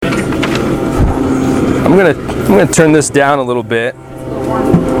gonna turn this down a little bit.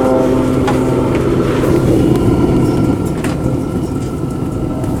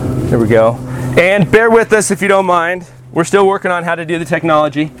 There we go. And bear with us if you don't mind. We're still working on how to do the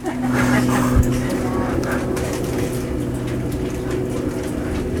technology.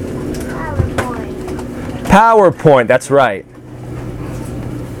 PowerPoint, that's right.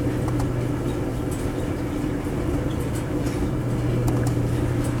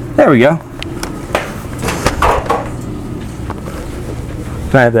 There we go.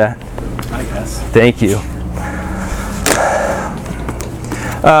 Can I have that? I guess. Thank you.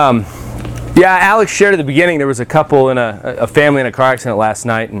 Yeah, Alex shared at the beginning there was a couple in a family in a car accident last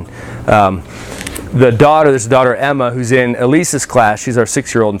night, and there's a daughter Emma who's in Elisa's class. She's our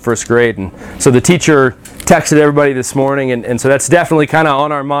 6-year-old in first grade, and so the teacher texted everybody this morning, and so that's definitely kind of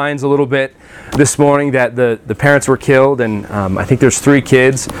on our minds a little bit this morning that the parents were killed, and I think there's 3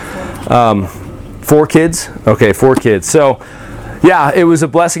 kids. 4 kids? Okay, 4 kids. So yeah, it was a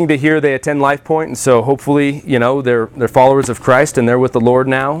blessing to hear they attend Life Point, and so hopefully, they're followers of Christ and they're with the Lord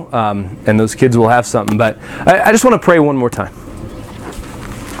now, and those kids will have something. But I just want to pray one more time.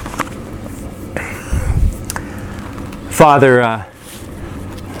 Father,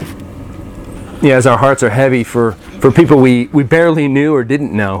 as our hearts are heavy for people we barely knew or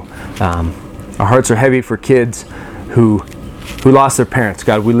didn't know, our hearts are heavy for kids who lost their parents.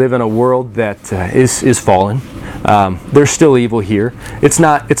 God, we live in a world that is fallen. There's still evil here. It's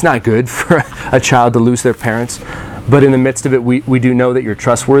not good for a child to lose their parents, but in the midst of it, we do know that you're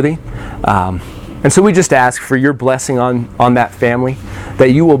trustworthy. And so we just ask for your blessing on that family,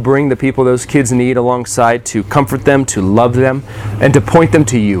 that you will bring the people those kids need alongside to comfort them, to love them, and to point them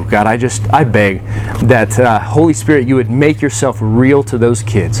to you. God, I beg that Holy Spirit, you would make yourself real to those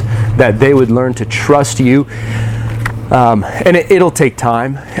kids, that they would learn to trust you. And it'll take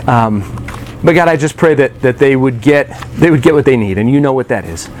time. But God, I just pray that they would get what they need, and you know what that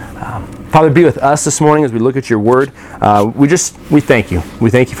is. Father, be with us this morning as we look at your word. We thank you. We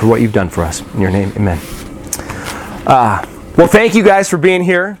thank you for what you've done for us. In your name, amen. Well, thank you guys for being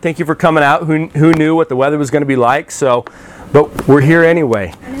here. Thank you for coming out. Who knew what the weather was going to be like? But we're here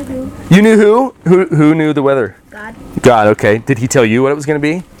anyway. I knew who. You knew who? Who knew the weather? God. God, okay. Did he tell you what it was going to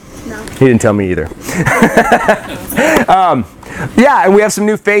be? No. He didn't tell me either. Yeah, and we have some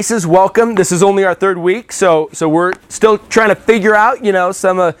new faces. Welcome. This is only our 3rd week, so we're still trying to figure out,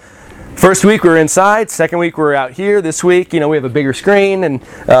 some first week we were inside, 2nd week we were out here. This week, we have a bigger screen, and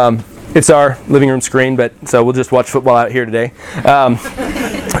it's our living room screen, so we'll just watch football out here today.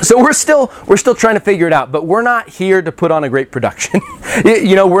 So we're still trying to figure it out, but we're not here to put on a great production.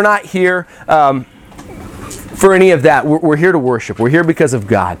 We're not here for any of that. We're here to worship. We're here because of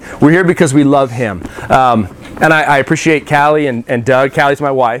God. We're here because we love Him. And I appreciate Callie and Doug. Callie's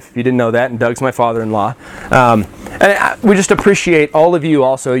my wife, if you didn't know that, and Doug's my father-in-law. And we just appreciate all of you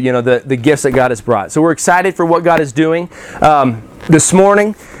also, the gifts that God has brought. So we're excited for what God is doing. This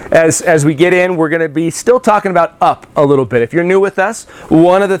morning, as we get in, we're going to be still talking about up a little bit. If you're new with us,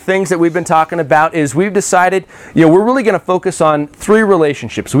 one of the things that we've been talking about is we've decided, we're really going to focus on 3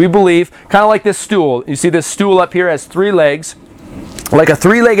 relationships. We believe, kind of like this stool. You see this stool up here has 3 legs. Like a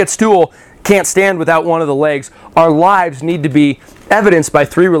 3-legged stool can't stand without one of the legs. Our lives need to be evidenced by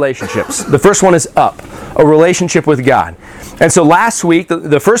 3 relationships. The first one is up, a relationship with God. And so last week,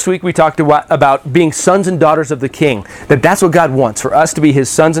 the first week, we talked about being sons and daughters of the King, that's what God wants, for us to be His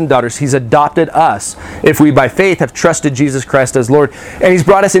sons and daughters. He's adopted us if we by faith have trusted Jesus Christ as Lord, and He's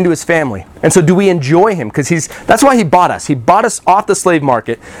brought us into His family. And so do we enjoy Him? Because that's why He bought us. He bought us off the slave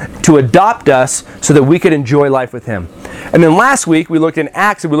market to adopt us so that we could enjoy life with Him. And then last week, we looked in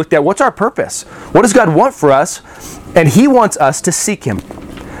Acts and we looked at what's our purpose? What does God want for us? And He wants us to seek Him.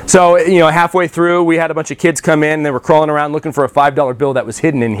 So, halfway through, we had a bunch of kids come in, and they were crawling around looking for a $5 bill that was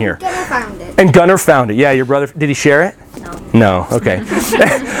hidden in here. Gunnar found it. And Gunnar found it. Yeah, your brother, did he share it? No. Okay.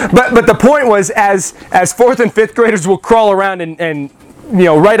 but the point was, as 4th and 5th graders will crawl around and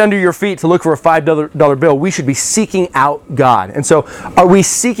right under your feet to look for a $5 bill, we should be seeking out God. And so, are we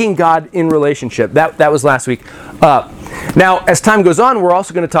seeking God in relationship? That was last week. Now, as time goes on, we're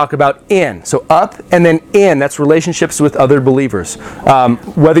also going to talk about in. So up and then in, that's relationships with other believers.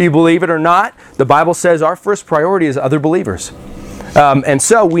 Whether you believe it or not, the Bible says our first priority is other believers. And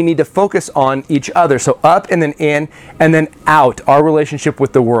so we need to focus on each other. So up and then in and then out, our relationship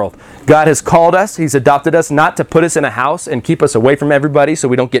with the world. God has called us. He's adopted us not to put us in a house and keep us away from everybody so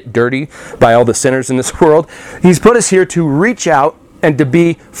we don't get dirty by all the sinners in this world. He's put us here to reach out and to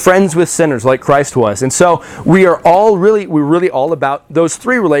be friends with sinners like Christ was. And so we're really all about those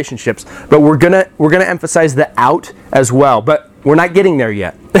 3 relationships, but we're gonna emphasize the out as well. But We're not getting there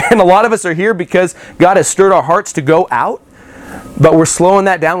yet. And a lot of us are here because God has stirred our hearts to go out, but we're slowing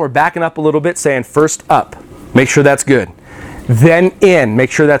that down. We're backing up a little bit, saying first up, make sure that's good. Then in,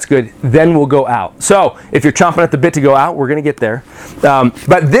 make sure that's good. Then we'll go out. So if you're chomping at the bit to go out, we're going to get there.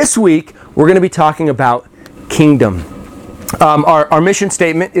 But this week, we're going to be talking about kingdom. Our mission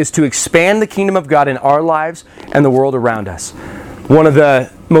statement is to expand the kingdom of God in our lives and the world around us. One of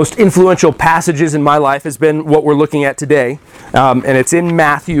the most influential passages in my life has been what we're looking at today. And it's in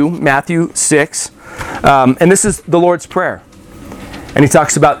Matthew 6. And this is the Lord's Prayer. And he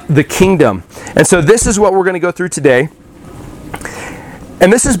talks about the kingdom. And so this is what we're going to go through today.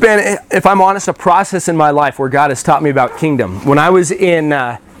 And this has been, if I'm honest, a process in my life where God has taught me about kingdom. When I was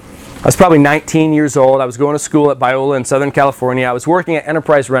I was probably 19 years old. I was going to school at Biola in Southern California. I was working at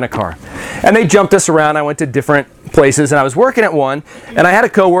Enterprise Rent-A-Car. And they jumped us around. I went to different places, and I was working at one. And I had a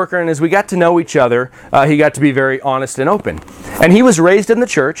coworker, and as we got to know each other, he got to be very honest and open. And he was raised in the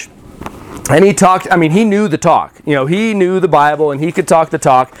church. And he talked, he knew the talk. He knew the Bible, and he could talk the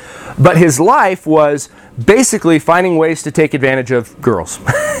talk. But his life was basically finding ways to take advantage of girls.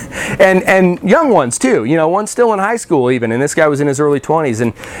 and young ones too. One still in high school even, and this guy was in his early 20s.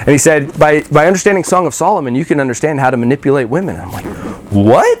 And he said, by understanding Song of Solomon, you can understand how to manipulate women. I'm like,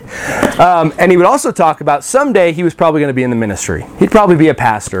 what? And he would also talk about someday he was probably going to be in the ministry. He'd probably be a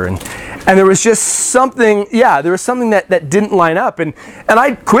pastor. And there was just something, there was something that didn't line up. And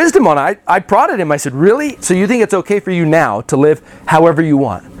I quizzed him on it. I prodded him. I said, really? So you think it's okay for you now to live however you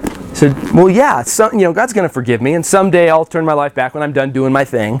want? I said, well, yeah, God's going to forgive me, and someday I'll turn my life back when I'm done doing my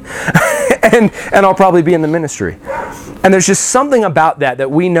thing, and I'll probably be in the ministry. And there's just something about that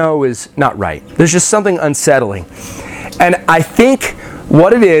we know is not right. There's just something unsettling. And I think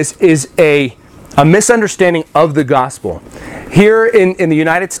what it is a misunderstanding of the gospel. Here in the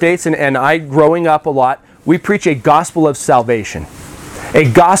United States, and I growing up a lot, we preach a gospel of salvation.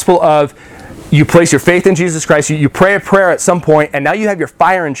 A gospel of you place your faith in Jesus Christ, you pray a prayer at some point, and now you have your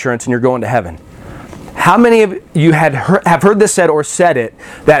fire insurance and you're going to heaven. How many of you have heard this said or said it,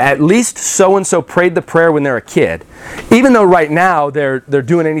 that at least so-and-so prayed the prayer when they're a kid? Even though right now they're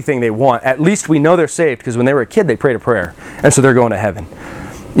doing anything they want, at least we know they're saved because when they were a kid they prayed a prayer, and so they're going to heaven.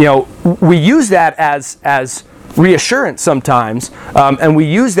 We use that as reassurance sometimes, and we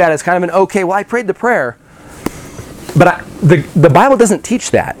use that as kind of I prayed the prayer, but the Bible doesn't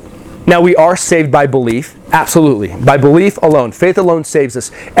teach that. Now, we are saved by belief, absolutely. By belief alone. Faith alone saves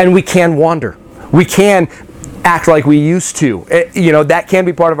us. And we can wander. We can act like we used to. That can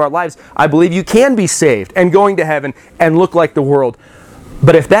be part of our lives. I believe you can be saved and going to heaven and look like the world.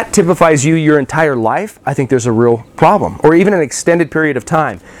 But if that typifies you your entire life, I think there's a real problem. Or even an extended period of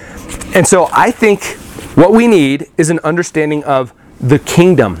time. And so I think what we need is an understanding of the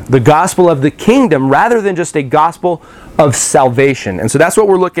kingdom, the gospel of the kingdom, rather than just a gospel of salvation. And so that's what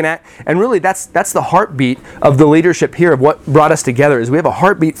we're looking at. And really, that's the heartbeat of the leadership here, of what brought us together, is we have a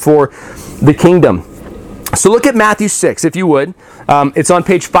heartbeat for the kingdom. So look at Matthew 6, if you would. It's on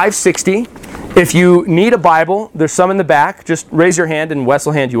page 560. If you need a Bible, there's some in the back. Just raise your hand and Wes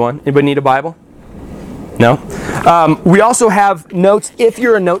will hand you one. Anybody need a Bible? No? We also have notes if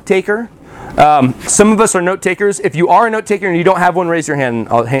you're a note taker. Some of us are note takers. If you are a note taker and you don't have one, raise your hand.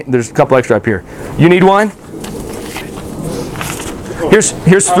 There's a couple extra up here. You need one?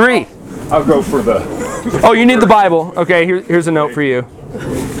 Here's three. I'll go for the... Oh, you need the Bible. Okay, here's a note for you.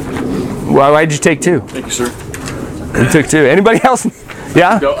 Why'd you take two? Thank you, sir. You took two. Anybody else?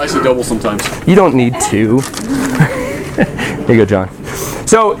 Yeah? I see double sometimes. You don't need two. Here you go, John.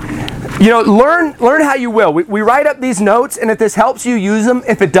 So, learn how you will. We write up these notes, and if this helps you, use them.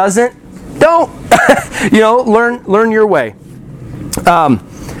 If it doesn't, don't. Learn your way.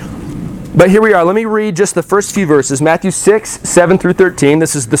 But here we are. Let me read just the first few verses. Matthew 6, 7 through 13.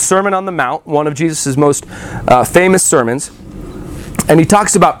 This is the Sermon on the Mount, one of Jesus' most famous sermons. And he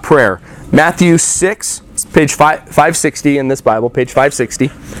talks about prayer. Matthew 6, page 560 in this Bible, page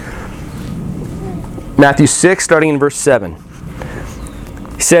 560. Matthew 6, starting in verse 7.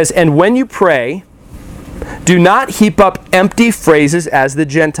 He says, "And when you pray, do not heap up empty phrases as the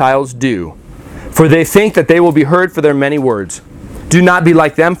Gentiles do, for they think that they will be heard for their many words. Do not be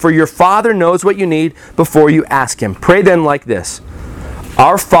like them, for your Father knows what you need before you ask Him. Pray then like this: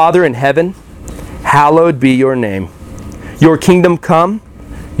 Our Father in heaven, hallowed be your name. Your kingdom come,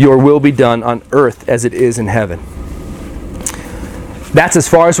 your will be done on earth as it is in heaven." That's as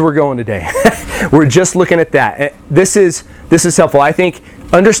far as we're going today. We're just looking at that. This is helpful. I think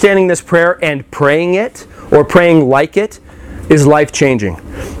understanding this prayer and praying it, or praying like it, is life-changing.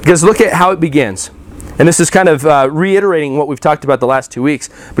 Because look at how it begins. And this is kind of reiterating what we've talked about the last 2 weeks.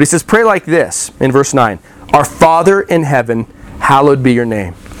 But he says, pray like this in verse 9. "Our Father in heaven, Hallowed be your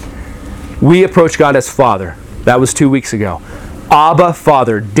name. We approach God as Father. That was 2 weeks ago. Abba,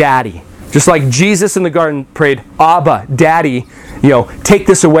 Father, Daddy. Just like Jesus in the garden prayed, Abba, Daddy, take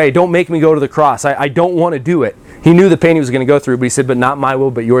this away. Don't make me go to the cross. I don't want to do it. He knew the pain he was going to go through, but he said, but not my will,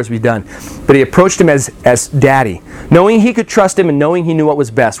 but yours be done. But he approached him as Daddy. Knowing he could trust him and knowing he knew what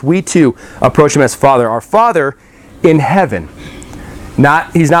was best, we too approach him as Father. Our Father in heaven.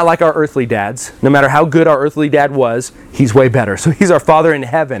 He's not like our earthly dads. No matter how good our earthly dad was, he's way better. So he's our Father in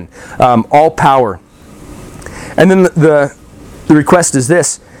heaven, all power. And then the request is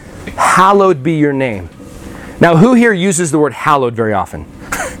this, hallowed be your name. Now, who here uses the word hallowed very often?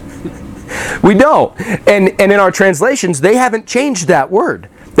 We don't. And in our translations, they haven't changed that word.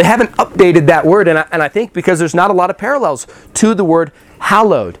 They haven't updated that word. And I think because there's not a lot of parallels to the word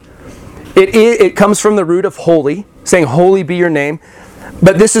hallowed. It comes from the root of holy, saying holy be your name.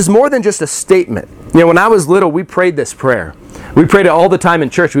 But this is more than just a statement. When I was little, we prayed this prayer. We prayed it all the time in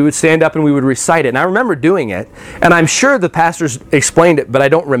church. We would stand up and we would recite it. And I remember doing it. And I'm sure the pastors explained it, but I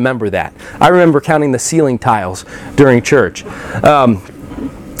don't remember that. I remember counting the ceiling tiles during church.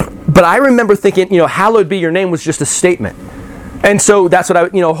 But I remember thinking, hallowed be your name was just a statement. And so that's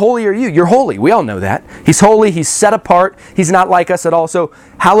what holy are you. You're holy. We all know that. He's holy. He's set apart. He's not like us at all. So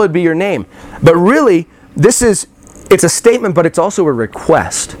hallowed be your name. But really, it's a statement, but it's also a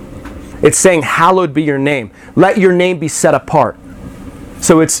request. It's saying, hallowed be your name. Let your name be set apart.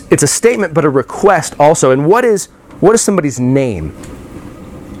 So it's a statement, but a request also. And what is somebody's name?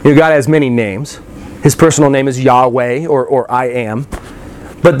 God has many names. His personal name is Yahweh or I am.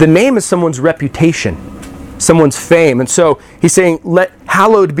 But the name is someone's reputation, someone's fame. And so he's saying,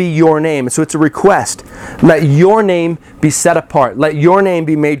 hallowed be your name. And so it's a request. Let your name be set apart. Let your name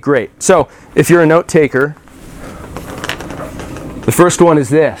be made great. So if you're a note taker, the first one is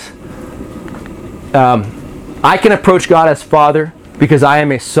this. I can approach God as Father because I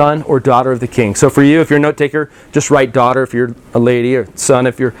am a son or daughter of the King. So for you, if you're a note taker, just write daughter if you're a lady, or son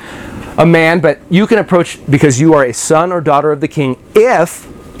if you're a man. But you can approach because you are a son or daughter of the King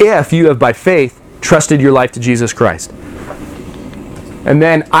if you have by faith trusted your life to Jesus Christ. And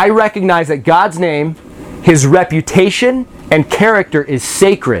then I recognize that God's name, His reputation and character is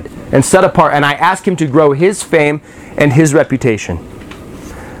sacred and set apart. And I ask Him to grow His fame and His reputation.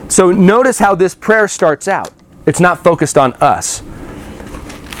 So notice how this prayer starts out. It's not focused on us.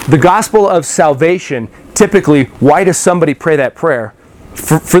 The gospel of salvation, typically, why does somebody pray that prayer?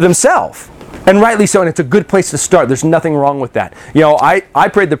 For themselves. And rightly so, and it's a good place to start. There's nothing wrong with that. I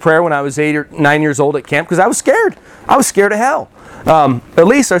prayed the prayer when I was 8 or 9 years old at camp because I was scared. I was scared of hell.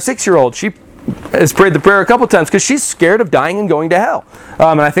 Elise, our 6-year-old, she has prayed the prayer a couple times because she's scared of dying and going to hell.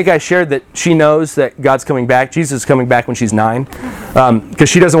 And I think I shared that she knows that God's coming back. Jesus is coming back when she's 9 because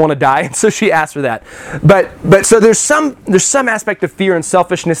she doesn't want to die, and so she asked for that. But so there's some aspect of fear and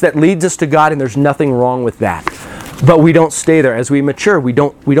selfishness that leads us to God, and there's nothing wrong with that. But we don't stay there. As we mature, we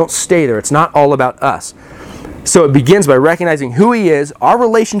don't stay there. It's not all about us. So it begins by recognizing who He is, our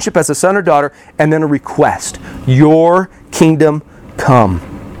relationship as a son or daughter, and then a request. Your kingdom come.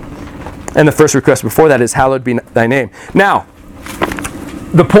 And the first request before that is, hallowed be thy name. Now,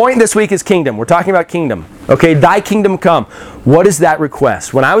 the point this week is kingdom. We're talking about kingdom. Okay, thy kingdom come. What is that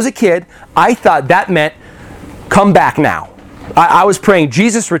request? When I was a kid, I thought that meant come back now. I was praying,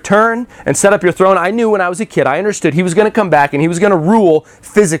 Jesus, return and set up your throne. I knew when I was a kid, I understood He was going to come back and He was going to rule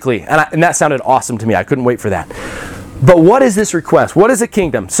physically. And that sounded awesome to me. I couldn't wait for that. But what is this request? What is a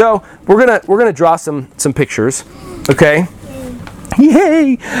kingdom? So we're gonna draw some pictures. Okay?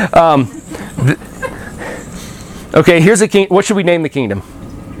 Yay! Okay, here's a king. What should we name the kingdom?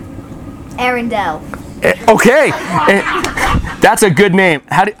 Arendelle. Okay. That's a good name.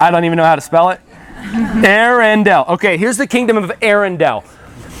 I don't even know how to spell it. Arendelle. Okay, here's the kingdom of Arendelle.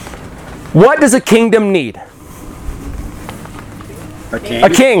 What does a kingdom need? A king. A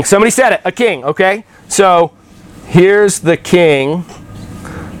king. Somebody said it. A king. Okay. So here's the king.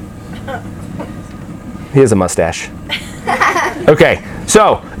 He has a mustache. Okay.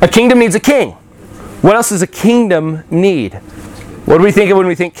 So a kingdom needs a king. What else does a kingdom need? What do we think of when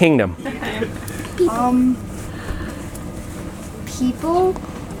we think kingdom? People.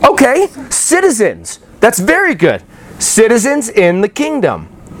 Okay, citizens. That's very good. Citizens in the kingdom.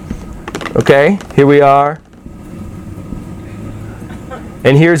 Okay, here we are.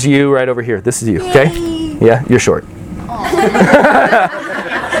 And here's you right over here. This is you, okay? Yeah, you're short. All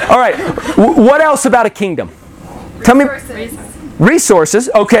right, what else about a kingdom? Tell me. Resources.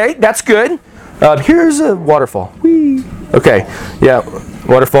 Okay, that's good. Here's a waterfall. Whee. Okay, yeah,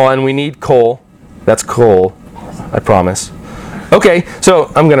 waterfall, and we need coal. That's coal, I promise. Okay,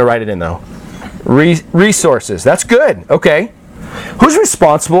 so I'm going to write it in though. Resources. That's good. Okay. Who's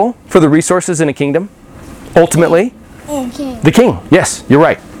responsible for the resources in a kingdom? Ultimately? King. The king. Yes, you're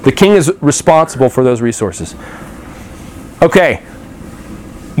right. The king is responsible for those resources. Okay.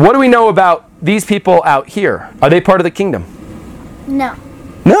 What do we know about these people out here? Are they part of the kingdom? No.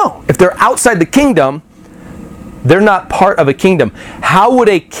 No. If they're outside the kingdom, they're not part of a kingdom. How would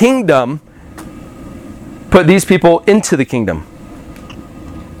a kingdom put these people into the kingdom?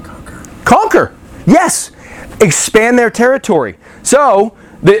 Conquer. Yes. Expand their territory. So,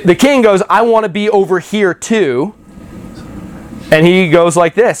 the king goes, I want to be over here too. And he goes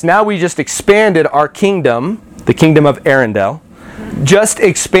like this. Now we just expanded our kingdom, the kingdom of Arendelle. Just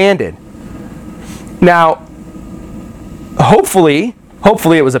expanded. Now, hopefully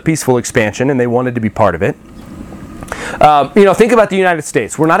it was a peaceful expansion and they wanted to be part of it. Think about the United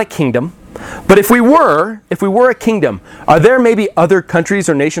States. We're not a kingdom. But if we were a kingdom, are there maybe other countries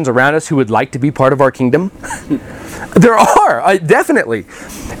or nations around us who would like to be part of our kingdom? There are, definitely.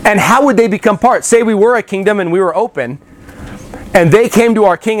 And how would they become part? Say we were a kingdom and we were open, and they came to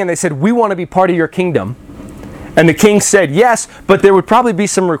our king and they said, we want to be part of your kingdom. And the king said yes, but there would probably be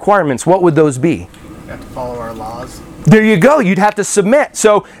some requirements. What would those be? We have to follow our laws. There you go. You'd have to submit.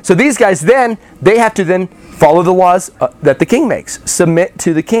 So these guys they have to follow the laws that the king makes. Submit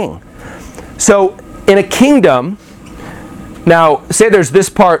to the king. So in a kingdom, now say there's this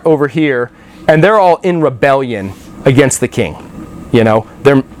part over here, and they're all in rebellion against the king.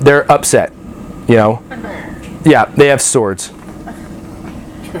 They're upset. Yeah, they have swords.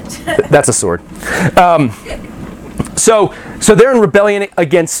 That's a sword. So they're in rebellion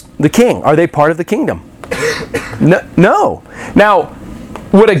against the king. Are they part of the kingdom? No. Now,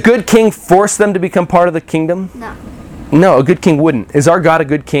 would a good king force them to become part of the kingdom? No. No, a good king wouldn't. Is our God a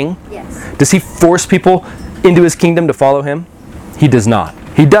good king? Yes. Does he force people into his kingdom to follow him? He does not.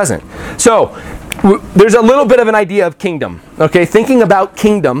 He doesn't. So, there's a little bit of an idea of kingdom. Okay, thinking about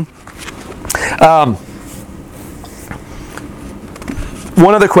kingdom.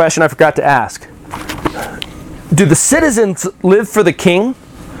 One other question I forgot to ask. Do the citizens live for the king,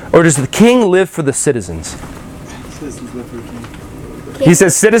 or does the king live for the citizens? Citizens live for the king. He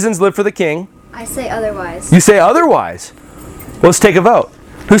says citizens live for the king. I say otherwise. You say otherwise. Well, let's take a vote.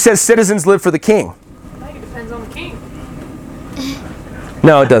 Who says citizens live for the king? I think it depends on the king.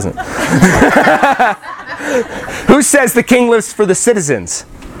 No, it doesn't. Who says the king lives for the citizens?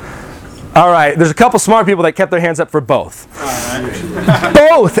 All right, there's a couple smart people that kept their hands up for both.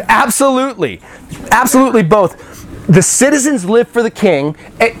 Both, absolutely. Absolutely both. The citizens live for the king,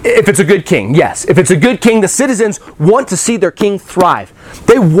 if it's a good king, yes. If it's a good king, the citizens want to see their king thrive.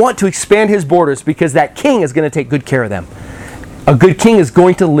 They want to expand his borders because that king is going to take good care of them. A good king is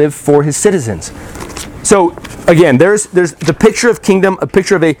going to live for his citizens. So, again, there's the picture of kingdom, a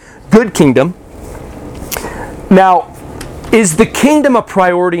picture of a good kingdom. Now, is the kingdom a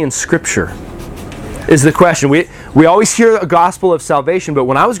priority in Scripture? Is the question. We always hear a gospel of salvation, but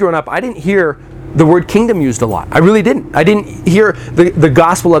when I was growing up, I didn't hear the word kingdom used a lot. I really didn't. I didn't hear the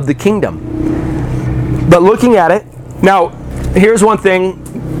gospel of the kingdom. But looking at it, now, here's one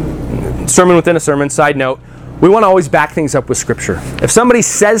thing, sermon within a sermon, side note, we want to always back things up with Scripture. If somebody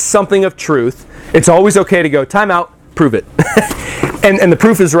says something of truth, it's always okay to go, time out, prove it. and the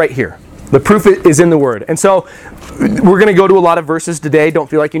proof is right here. The proof is in the Word. And so we're going to go to a lot of verses today. Don't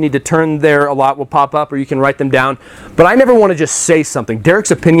feel like you need to turn there. A lot will pop up or you can write them down. But I never want to just say something.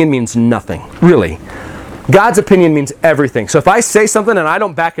 Derek's opinion means nothing, really. God's opinion means everything. So if I say something and I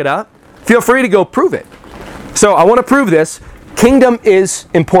don't back it up, feel free to go prove it. So I want to prove this. Kingdom is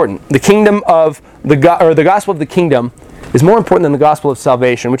important. The kingdom of the gospel of the kingdom is more important than the gospel of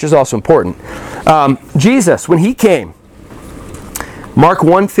salvation, which is also important. Jesus, when he came, Mark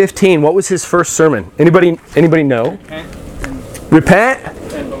 1:15, what was his first sermon? Anybody know? Repent.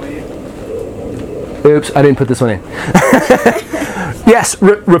 And believe. Oops, I didn't put this one in. Yes,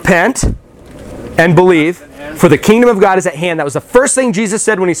 repent and believe, for the kingdom of God is at hand. That was the first thing Jesus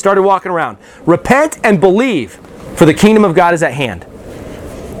said when he started walking around. Repent and believe, for the kingdom of God is at hand.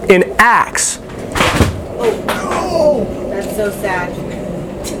 In Acts. Oh, that's so sad.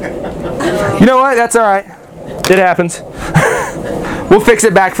 You know what? That's all right. It happens. We'll fix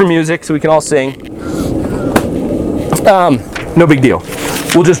it back for music so we can all sing. No big deal.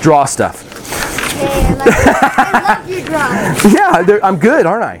 We'll just draw stuff. Hey, I love your drawing. Yeah, I'm good,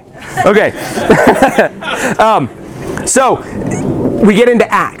 aren't I? Okay. So, we get into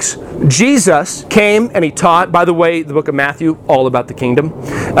Acts. Jesus came and he taught, by the way, the book of Matthew, all about the kingdom.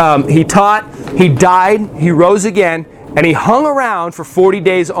 He taught, he died, he rose again, and he hung around for 40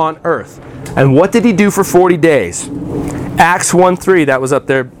 days on earth. And what did he do for 40 days? Acts 1:3, that was up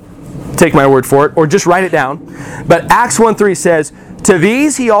there take my word for it, or just write it down. But Acts 1:3 says, "To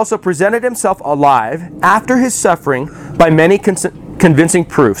these he also presented himself alive after his suffering by many convincing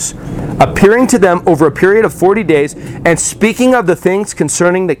proofs, appearing to them over a period of 40 days and speaking of the things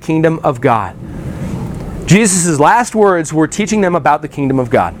concerning the kingdom of God." Jesus' last words were teaching them about the kingdom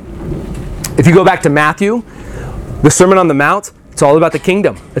of God. If you go back to Matthew, the Sermon on the Mount, it's all about the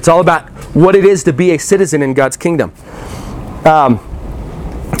kingdom. It's all about what it is to be a citizen in God's kingdom.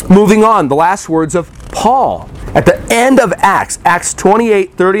 Moving on, the last words of Paul. At the end of Acts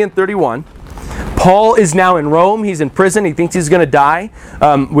 28, 30, and 31, Paul is now in Rome. He's in prison. He thinks he's going to die.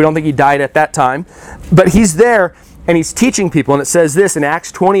 We don't think he died at that time. But he's there, and he's teaching people. And it says this in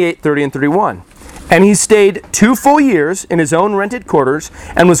Acts 28, 30, and 31. "And he stayed 2 full years in his own rented quarters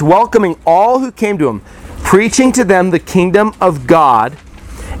and was welcoming all who came to him, preaching to them the kingdom of God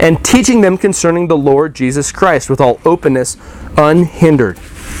and teaching them concerning the Lord Jesus Christ with all openness, unhindered."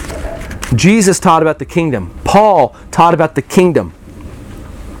 Jesus taught about the kingdom. Paul taught about the kingdom.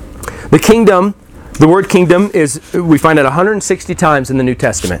 The kingdom, the word kingdom, we find it 160 times in the New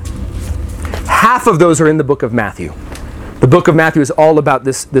Testament. Half of those are in the book of Matthew. The book of Matthew is all about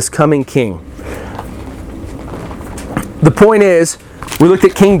this coming king. The point is, we looked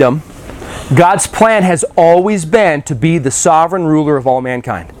at kingdom. God's plan has always been to be the sovereign ruler of all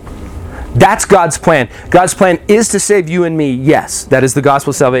mankind. That's God's plan. God's plan is to save you and me. Yes, that is the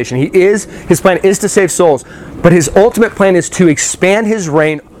gospel of salvation. His plan is to save souls. But his ultimate plan is to expand his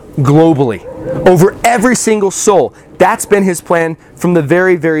reign globally over every single soul. That's been his plan from the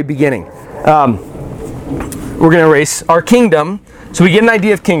very, very beginning. We're going to erase our kingdom so we get an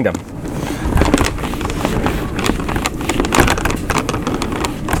idea of kingdom.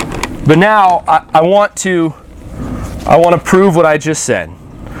 But now I want to prove what I just said.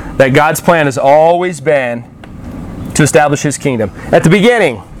 That God's plan has always been to establish his kingdom. At the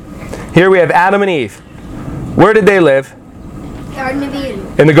beginning, here we have Adam and Eve. Where did they live? Garden of Eden.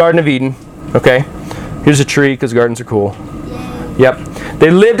 In the Garden of Eden. Okay. Here's a tree because gardens are cool. Yay. Yep. They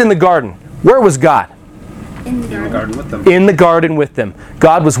lived in the garden. Where was God? In the garden with them. In the garden with them.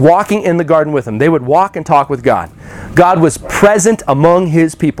 God was walking in the garden with them. They would walk and talk with God. God was present among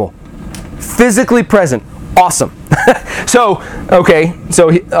his people. Physically present. Awesome. I'll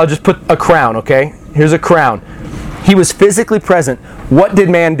just put a crown, okay? Here's a crown. He was physically present. What did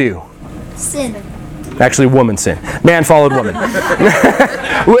man do? Sin. Actually, woman sinned. Man followed woman.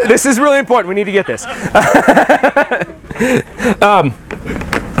 This is really important. We need to get this.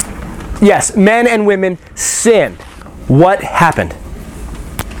 Yes, men and women sinned. What happened?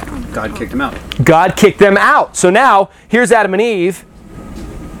 God kicked him out. God kicked them out. So now, here's Adam and Eve.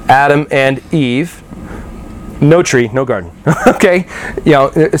 Adam and Eve. No tree, no garden. Okay?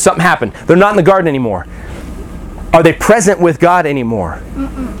 Something happened. They're not in the garden anymore. Are they present with God anymore?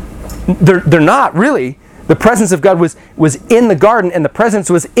 They're not, really. The presence of God was in the garden, and the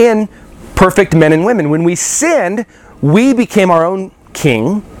presence was in perfect men and women. When we sinned, we became our own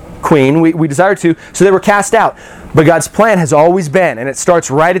king, queen. We desired to, so they were cast out. But God's plan has always been, and it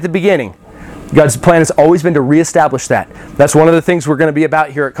starts right at the beginning. God's plan has always been to reestablish that. That's one of the things we're going to be about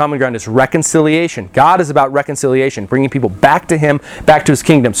here at Common Ground is reconciliation. God is about reconciliation, bringing people back to him, back to his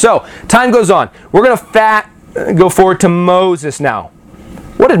kingdom. So, time goes on. We're going to go forward to Moses now.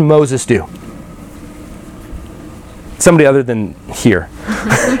 What did Moses do? Somebody other than here.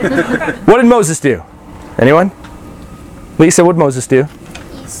 What did Moses do? Anyone? Lisa, what did Moses do?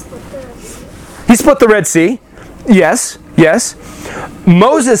 He split the Red Sea. He split the Red Sea. Yes.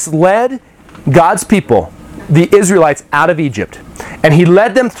 Moses led God's people, the Israelites, out of Egypt. And he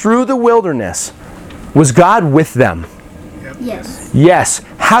led them through the wilderness. Was God with them? Yes. Yes.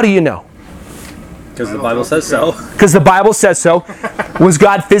 How do you know? Because the Bible says so. Because the Bible says so. Was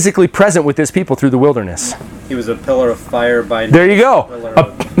God physically present with his people through the wilderness? He was a pillar of fire by night. There you go.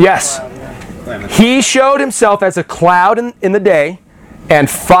 Yes. He showed himself as a cloud in the day and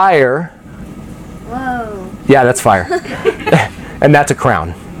fire. Whoa. Yeah, that's fire. And that's a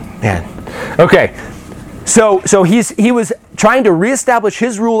crown. Man. Okay. So he was trying to reestablish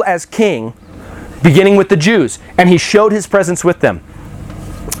his rule as king, beginning with the Jews, and he showed his presence with them.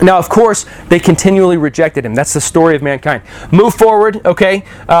 Now, of course, they continually rejected him. That's the story of mankind. Move forward, okay?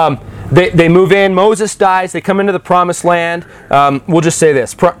 They move in. Moses dies. They come into the promised land. We'll just say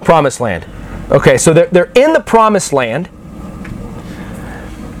this, promised land. Okay, so they're in the promised land.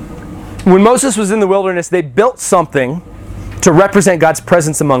 When Moses was in the wilderness, they built something to represent God's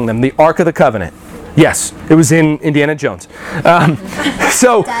presence among them, the Ark of the Covenant. Yes, it was in Indiana Jones. Thank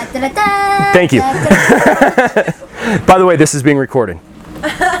you. By the way, this is being recorded.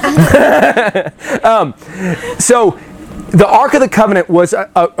 So the Ark of the Covenant was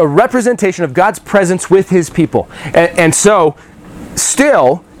a representation of God's presence with his people. And so,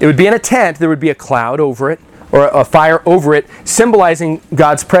 still, it would be in a tent, there would be a cloud over it, or a fire over it, symbolizing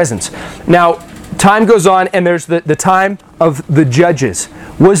God's presence. Now, time goes on, and there's the time of the judges.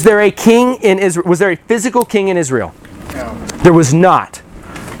 Was there a king in Israel? Was there a physical king in Israel? No. There was not.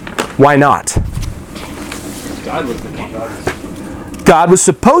 Why not? God was the king. God was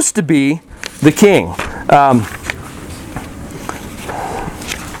supposed to be the king.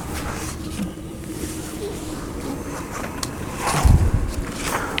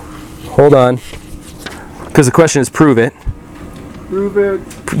 Hold on. Because the question is prove it. Prove it.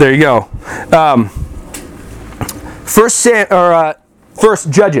 There you go. First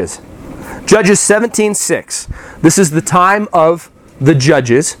Judges. Judges 17:6. This is the time of the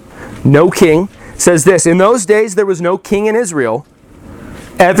judges. No king. It says this, in those days there was no king in Israel.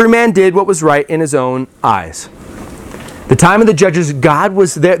 Every man did what was right in his own eyes. The time of the judges, God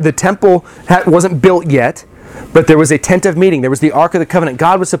was there. The temple wasn't built yet, but there was a tent of meeting. There was the Ark of the Covenant.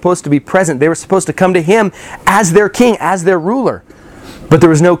 God was supposed to be present. They were supposed to come to him as their king, as their ruler. But there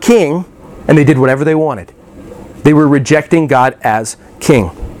was no king, and they did whatever they wanted. They were rejecting God as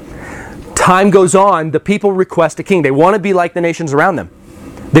king. Time goes on, the people request a king. They want to be like the nations around them.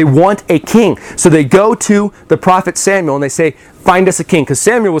 They want a king. So they go to the prophet Samuel and they say, find us a king. Because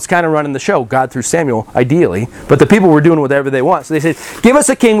Samuel was kind of running the show, God through Samuel, ideally. But the people were doing whatever they want. So they said, give us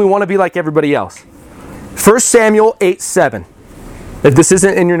a king, we want to be like everybody else. 1 Samuel 8:7. If this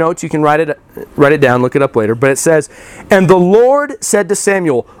isn't in your notes, you can write it down, look it up later. But it says, and the Lord said to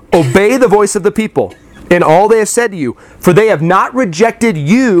Samuel, obey the voice of the people in all they have said to you, for they have not rejected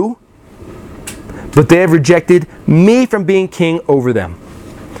you, but they have rejected me from being king over them.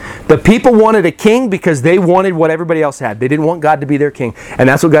 The people wanted a king because they wanted what everybody else had. They didn't want God to be their king. And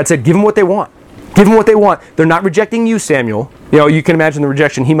that's what God said, give them what they want. Give them what they want. They're not rejecting you, Samuel. You know, you can imagine the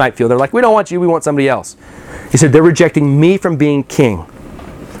rejection he might feel. They're like, we don't want you, we want somebody else. He said, they're rejecting me from being king.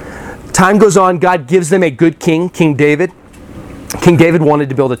 Time goes on, God gives them a good king, King David. King David wanted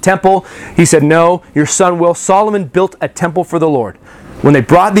to build a temple. He said, no, your son will. Solomon built a temple for the Lord. When they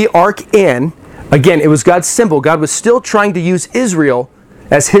brought the ark in, again, it was God's symbol. God was still trying to use Israel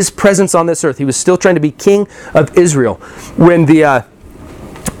as his presence on this earth. He was still trying to be king of Israel. When the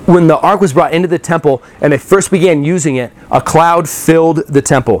ark was brought into the temple and they first began using it, a cloud filled the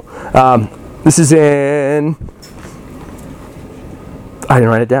temple. This is in... I didn't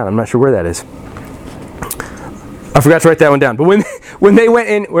write it down. I'm not sure where that is. I forgot to write that one down. But when they went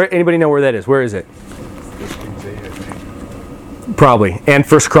in, anybody know where that is? Where is it? Probably. And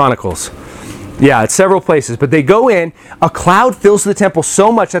 1 Chronicles. Yeah, it's several places. But they go in, a cloud fills the temple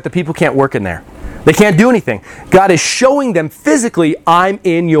so much that the people can't work in there. They can't do anything. God is showing them physically, I'm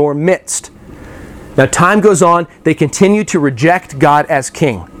in your midst. Now time goes on, they continue to reject God as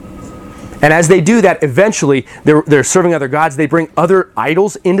king. And as they do that, eventually they're serving other gods. They bring other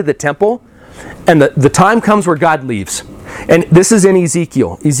idols into the temple. And the time comes where God leaves. And this is in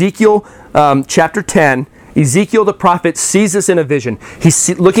Ezekiel. Ezekiel chapter 10. Ezekiel the prophet sees this in a vision.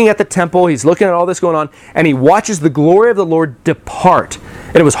 He's looking at the temple. He's looking at all this going on. And he watches the glory of the Lord depart.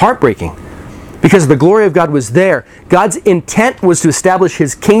 And it was heartbreaking. Because the glory of God was there. God's intent was to establish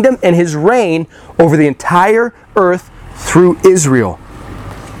his kingdom and his reign over the entire earth through Israel.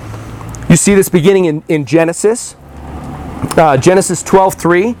 You see this beginning in Genesis. Genesis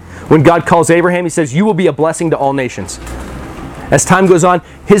 12:3. When God calls Abraham, he says, you will be a blessing to all nations. As time goes on,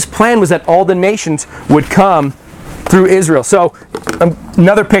 his plan was that all the nations would come through Israel. So,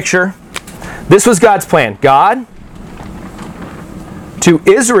 another picture. This was God's plan. God to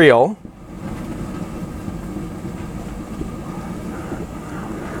Israel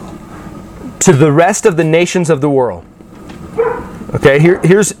to the rest of the nations of the world. Okay,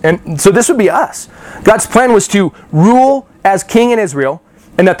 so this would be us. God's plan was to rule as king in Israel,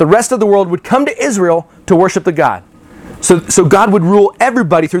 and that the rest of the world would come to Israel to worship the God. So God would rule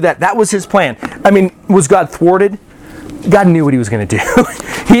everybody through that. That was his plan. I mean, was God thwarted? God knew what he was going to do.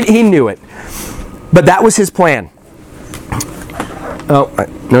 he knew it. But that was his plan. Oh,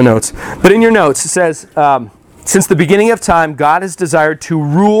 no notes. But in your notes it says, since the beginning of time, God has desired to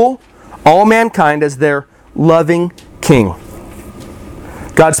rule all mankind as their loving king.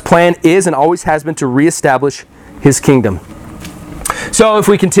 God's plan is and always has been to reestablish his kingdom. So if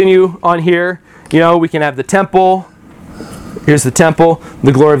we continue on here, we can have the temple. Here's the temple.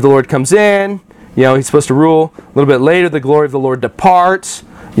 The glory of the Lord comes in. He's supposed to rule. A little bit later, the glory of the Lord departs.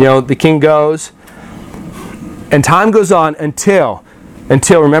 The king goes. And time goes on until,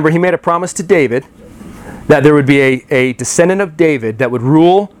 remember, he made a promise to David that there would be a descendant of David that would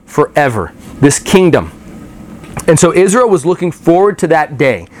rule forever. This kingdom. And so Israel was looking forward to that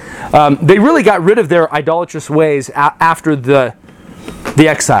day. They really got rid of their idolatrous ways after the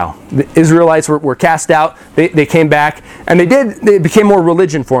exile. The Israelites were cast out. They came back, and it became more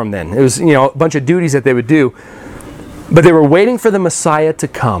religion for them then. It was, a bunch of duties that they would do. But they were waiting for the Messiah to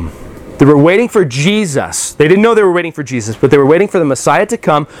come. They were waiting for Jesus. They didn't know they were waiting for Jesus, but they were waiting for the Messiah to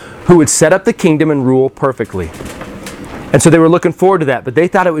come who would set up the kingdom and rule perfectly. And so they were looking forward to that, but they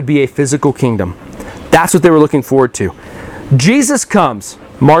thought it would be a physical kingdom. That's what they were looking forward to. Jesus comes.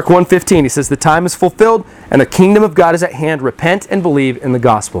 Mark 1:15, he says, the time is fulfilled and the kingdom of God is at hand. Repent and believe in the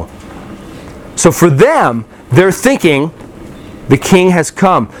gospel. So for them, they're thinking the king has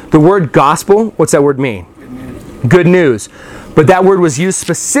come. The word gospel, what's that word mean? Good news. But that word was used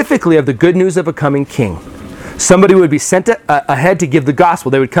specifically of the good news of a coming king. Somebody would be sent ahead to give the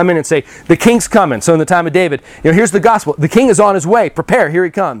gospel. They would come in and say, the king's coming. So in the time of David, here's the gospel. The king is on his way. Prepare, here he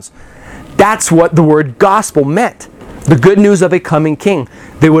comes. That's what the word gospel meant. The good news of a coming king.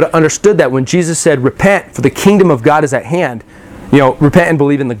 They would have understood that when Jesus said, repent, for the kingdom of God is at hand. Repent and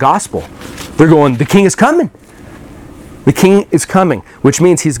believe in the gospel. They're going, the king is coming. The king is coming, which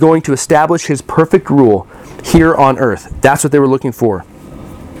means he's going to establish his perfect rule here on earth. That's what they were looking for.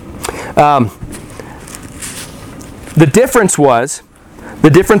 The difference was,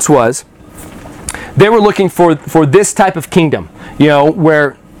 they were looking for this type of kingdom,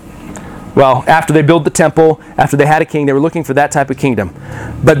 where, after they built the temple, after they had a king, they were looking for that type of kingdom.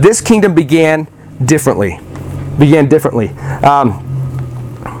 But this kingdom began differently.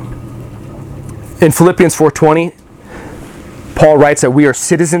 In Philippians 4:20, Paul writes that we are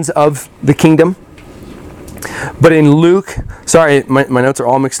citizens of the kingdom. But in Luke, sorry, my notes are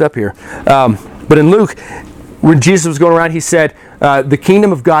all mixed up here. But in Luke, when Jesus was going around, he said, the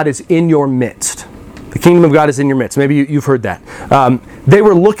kingdom of God is in your midst. The kingdom of God is in your midst. Maybe you've heard that. They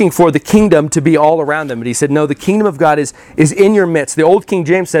were looking for the kingdom to be all around them. But he said, no, the kingdom of God is in your midst. The old King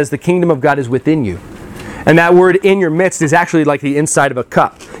James says the kingdom of God is within you. And that word in your midst is actually like the inside of a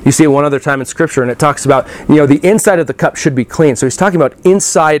cup. You see it one other time in Scripture, and it talks about, the inside of the cup should be clean. So he's talking about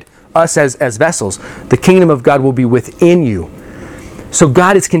inside us as vessels. The kingdom of God will be within you. So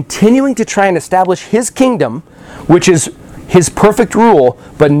God is continuing to try and establish his kingdom, which is his perfect rule,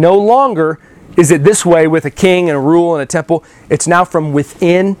 but no longer is it this way with a king and a rule and a temple. It's now from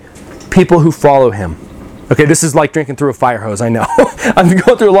within people who follow him. Okay, this is like drinking through a fire hose, I know. I'm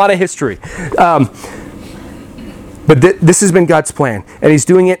going through a lot of history. But this has been God's plan, and he's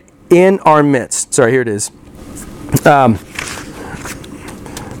doing it in our midst. Sorry, here it is.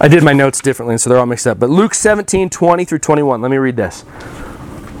 I did my notes differently, so they're all mixed up. But Luke 17:20 through 21, let me read this.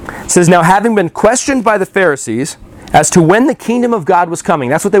 It says, now having been questioned by the Pharisees as to when the kingdom of God was coming,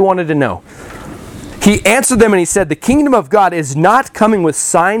 that's what they wanted to know. He answered them and he said, the kingdom of God is not coming with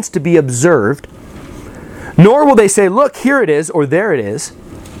signs to be observed, nor will they say, look, here it is, or there it is.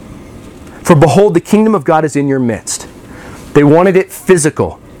 For behold, the kingdom of God is in your midst. They wanted it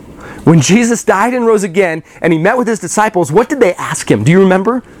physical. When Jesus died and rose again, and he met with his disciples, what did they ask him? Do you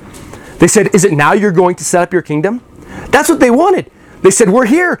remember? They said, is it now you're going to set up your kingdom? That's what they wanted. They said, we're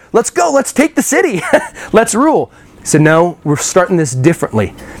here. Let's go. Let's take the city. Let's rule. He said, no, we're starting this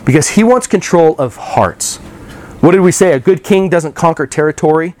differently because he wants control of hearts. What did we say? A good king doesn't conquer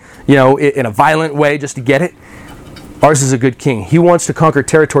territory, in a violent way just to get it. Ours is a good king. He wants to conquer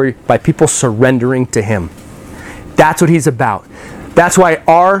territory by people surrendering to him. That's what he's about. That's why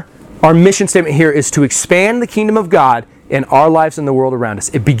our mission statement here is to expand the kingdom of God in our lives and the world around us.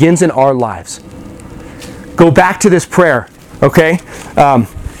 It begins in our lives. Go back to this prayer, okay?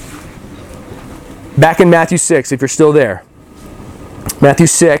 Back in Matthew 6, if you're still there. Matthew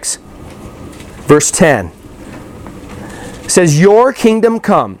 6, verse 10. It says, your kingdom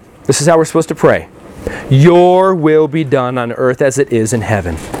come. This is how we're supposed to pray. Your will be done on earth as it is in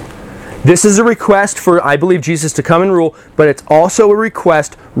heaven. This is a request for, I believe, Jesus to come and rule, but it's also a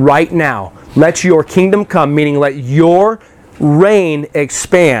request right now. Let your kingdom come, meaning let your reign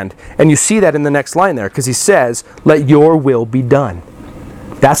expand. And you see that in the next line there, because he says, let your will be done.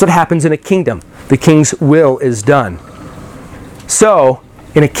 That's what happens in a kingdom. The king's will is done. So,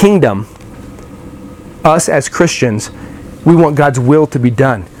 in a kingdom, us as Christians, we want God's will to be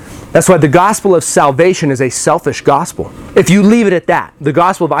done. That's why the gospel of salvation is a selfish gospel. If you leave it at that, the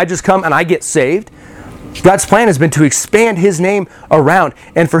gospel of I just come and I get saved, God's plan has been to expand his name around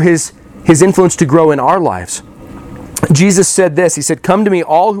and for his influence to grow in our lives. Jesus said this, he said, come to me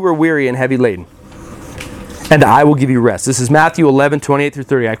all who are weary and heavy laden, and I will give you rest. This is Matthew 11:28 through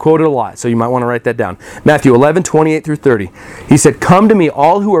 30. I quoted a lot, so you might want to write that down. Matthew 11:28 through 30. He said, come to me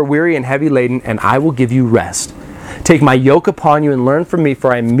all who are weary and heavy laden, and I will give you rest. Take my yoke upon you and learn from me,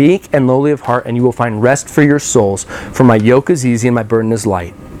 for I am meek and lowly of heart, and you will find rest for your souls. For my yoke is easy and my burden is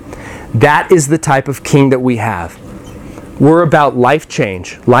light. That is the type of king that we have. We're about life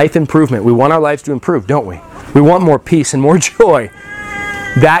change, life improvement. We want our lives to improve, don't we? We want more peace and more joy.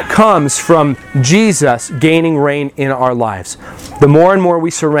 That comes from Jesus gaining reign in our lives. The more and more we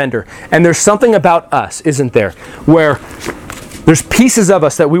surrender. And there's something about us, isn't there, where there's pieces of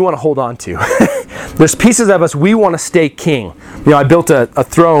us that we want to hold on to. There's pieces of us we want to stay king. I built a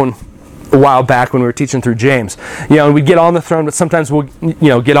throne a while back when we were teaching through James. And we'd get on the throne, but sometimes we'll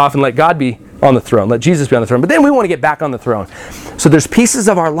get off and let God be on the throne, let Jesus be on the throne. But then we want to get back on the throne. So there's pieces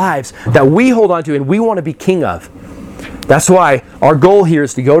of our lives that we hold on to and we want to be king of. That's why our goal here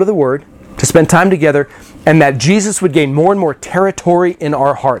is to go to the Word, to spend time together, and that Jesus would gain more and more territory in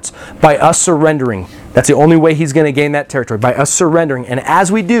our hearts by us surrendering. That's the only way He's going to gain that territory, by us surrendering. And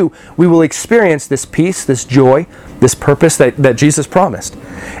as we do, we will experience this peace, this joy, this purpose that Jesus promised.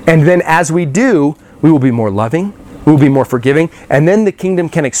 And then as we do, we will be more loving, we will be more forgiving, and then the kingdom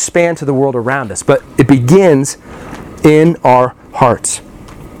can expand to the world around us. But it begins in our hearts.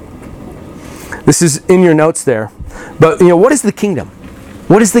 This is in your notes there. But what is the kingdom?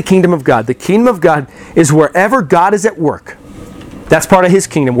 What is the kingdom of God? The kingdom of God is wherever God is at work. That's part of His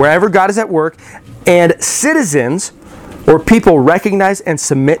kingdom. Wherever God is at work, and citizens or people recognize and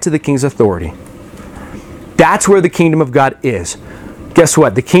submit to the king's authority. That's where the kingdom of God is. Guess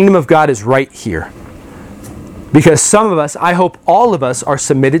what? The kingdom of God is right here. Because some of us, I hope all of us, are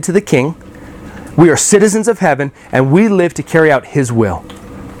submitted to the king. We are citizens of heaven, and we live to carry out His will.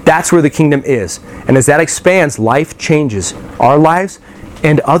 That's where the kingdom is. And as that expands, life changes. Our lives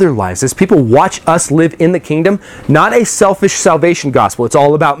and other lives. As people watch us live in the kingdom, not a selfish salvation gospel. It's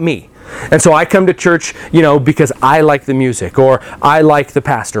all about me. And so I come to church, because I like the music, or I like the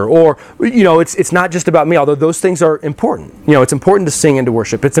pastor, or, it's not just about me, although those things are important. It's important to sing and to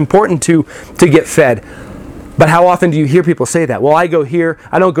worship. It's important to get fed. But how often do you hear people say that? Well, I go here,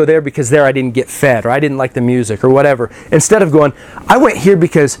 I don't go there because there I didn't get fed, or I didn't like the music, or whatever. Instead of going, I went here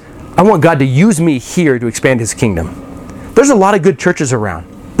because I want God to use me here to expand His kingdom. There's a lot of good churches around.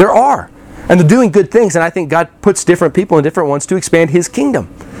 There are. And they're doing good things, and I think God puts different people in different ones to expand His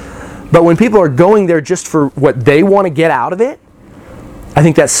kingdom. But when people are going there just for what they want to get out of it, I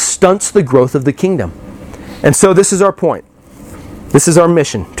think that stunts the growth of the kingdom. And so this is our point. This is our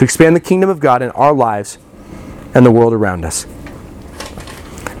mission, to expand the kingdom of God in our lives and the world around us.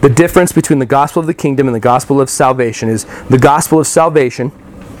 The difference between the gospel of the kingdom and the gospel of salvation is the gospel of salvation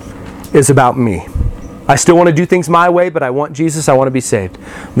is about me. I still want to do things my way, but I want Jesus, I want to be saved.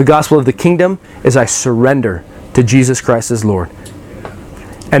 The gospel of the kingdom is I surrender to Jesus Christ as Lord.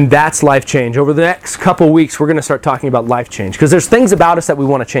 And that's life change. Over the next couple weeks, we're going to start talking about life change. Because there's things about us that we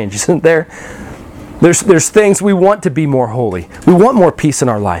want to change, isn't there? There's things we want to be more holy. We want more peace in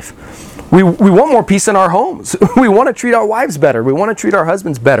our life. We want more peace in our homes. We want to treat our wives better. We want to treat our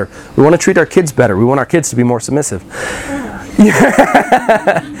husbands better. We want to treat our kids better. We want our kids to be more submissive.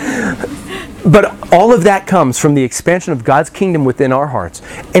 But all of that comes from the expansion of God's kingdom within our hearts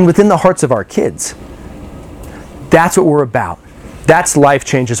and within the hearts of our kids. That's what we're about. That's life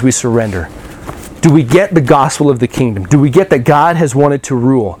change as we surrender. Do we get the gospel of the kingdom? Do we get that God has wanted to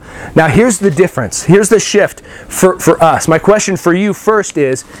rule? Now here's the difference. Here's the shift for us. My question for you first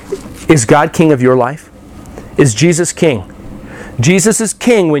is God king of your life? Is Jesus king? Jesus is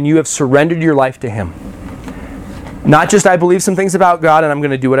king when you have surrendered your life to Him. Not just I believe some things about God and I'm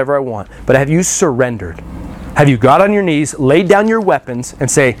going to do whatever I want, but have you surrendered? Have you got on your knees, laid down your weapons, and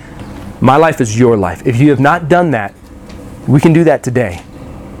say, my life is your life? If you have not done that, we can do that today.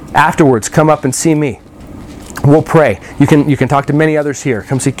 Afterwards, come up and see me. We'll pray. You can talk to many others here.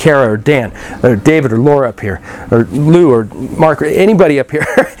 Come see Kara or Dan or David or Laura up here, or Lou or Mark or anybody up here.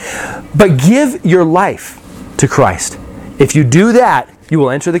 But give your life to Christ. If you do that, you will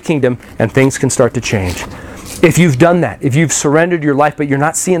enter the kingdom and things can start to change. If you've done that, if you've surrendered your life but you're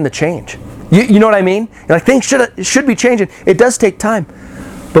not seeing the change, you know what I mean? You're like, things should be changing. It does take time,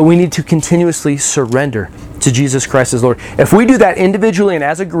 but we need to continuously surrender to Jesus Christ as Lord. If we do that individually and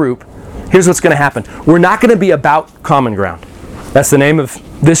as a group, here's what's going to happen. We're not going to be about common ground. That's the name of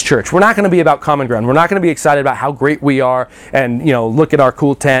this church. We're not going to be about common ground. We're not going to be excited about how great we are and, look at our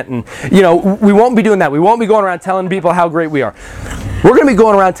cool tent. And, we won't be doing that. We won't be going around telling people how great we are. We're going to be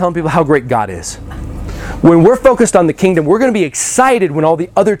going around telling people how great God is. When we're focused on the kingdom, we're going to be excited when all the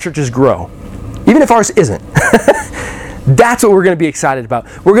other churches grow, even if ours isn't. That's what we're going to be excited about.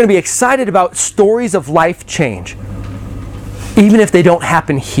 We're going to be excited about stories of life change, even if they don't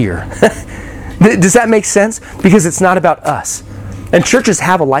happen here. Does that make sense? Because it's not about us. And churches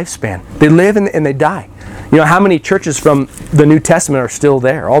have a lifespan. They live and they die. You know, how many churches from the New Testament are still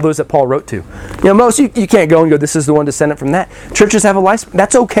there? All those that Paul wrote to. You know, most you can't go and go, this is the one descendant from that. Churches have a lifespan.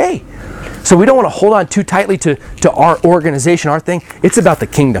 That's okay. So we don't want to hold on too tightly to our organization, our thing. It's about the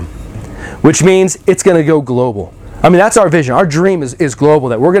kingdom, which means it's going to go global. I mean, that's our vision. Our dream is global,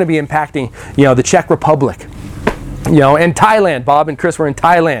 that we're going to be impacting, you know, the Czech Republic, you know, and Thailand. Bob and Chris were in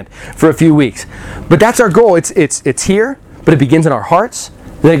Thailand for a few weeks. But that's our goal. It's here, but it begins in our hearts.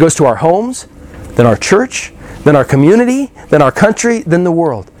 Then it goes to our homes, then our church, then our community, then our country, then the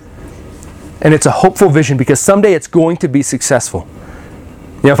world. And it's a hopeful vision because someday it's going to be successful.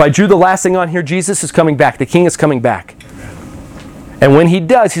 You know, if I drew the last thing on here, Jesus is coming back. The King is coming back. And when he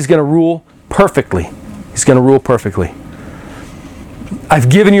does, he's going to rule perfectly. He's going to rule perfectly. I've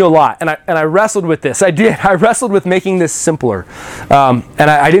given you a lot, and I wrestled with this. I did. I wrestled with making this simpler. And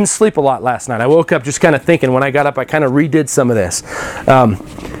I didn't sleep a lot last night. I woke up just kind of thinking. When I got up, I kind of redid some of this.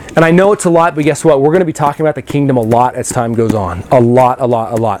 And I know it's a lot, but guess what? We're going to be talking about the kingdom a lot as time goes on. A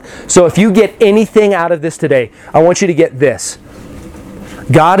lot. So if you get anything out of this today, I want you to get this.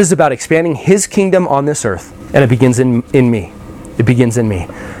 God is about expanding his kingdom on this earth, and it begins in me. It begins in me.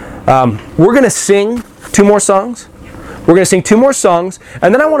 We're going to sing 2 more songs. We're going to sing 2 more songs,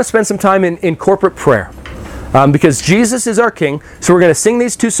 and then I want to spend some time in corporate prayer. Because Jesus is our King, so we're going to sing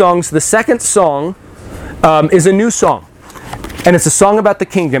these 2 songs. The second song is a new song, and it's a song about the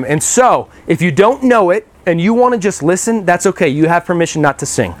kingdom. And so, if you don't know it, and you want to just listen, that's okay. You have permission not to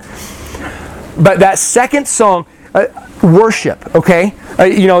sing. But that second song, worship, okay?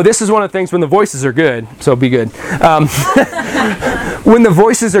 You know, this is one of the things when the voices are good, so be good. When the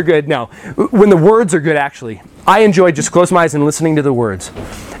voices are good, no. When the words are good, actually. I enjoy just close my eyes and listening to the words.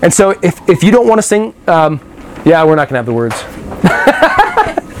 And so if you don't want to sing, yeah, we're not going to have the words.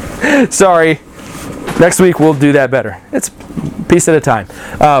 Sorry. Next week we'll do that better. It's a piece at a time.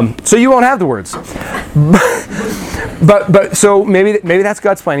 So you won't have the words. But so maybe that's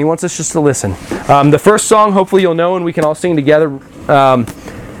God's plan. He wants us just to listen. The first song, hopefully you'll know, and we can all sing together.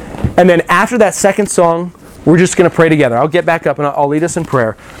 And then after that second song, we're just going to pray together. I'll get back up and I'll lead us in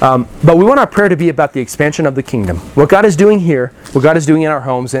prayer. But we want our prayer to be about the expansion of the kingdom. What God is doing here, what God is doing in our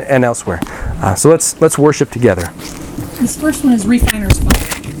homes and elsewhere. So let's worship together. This first one is Refiner's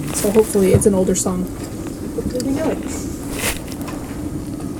Fire. So hopefully it's an older song. Good to know it.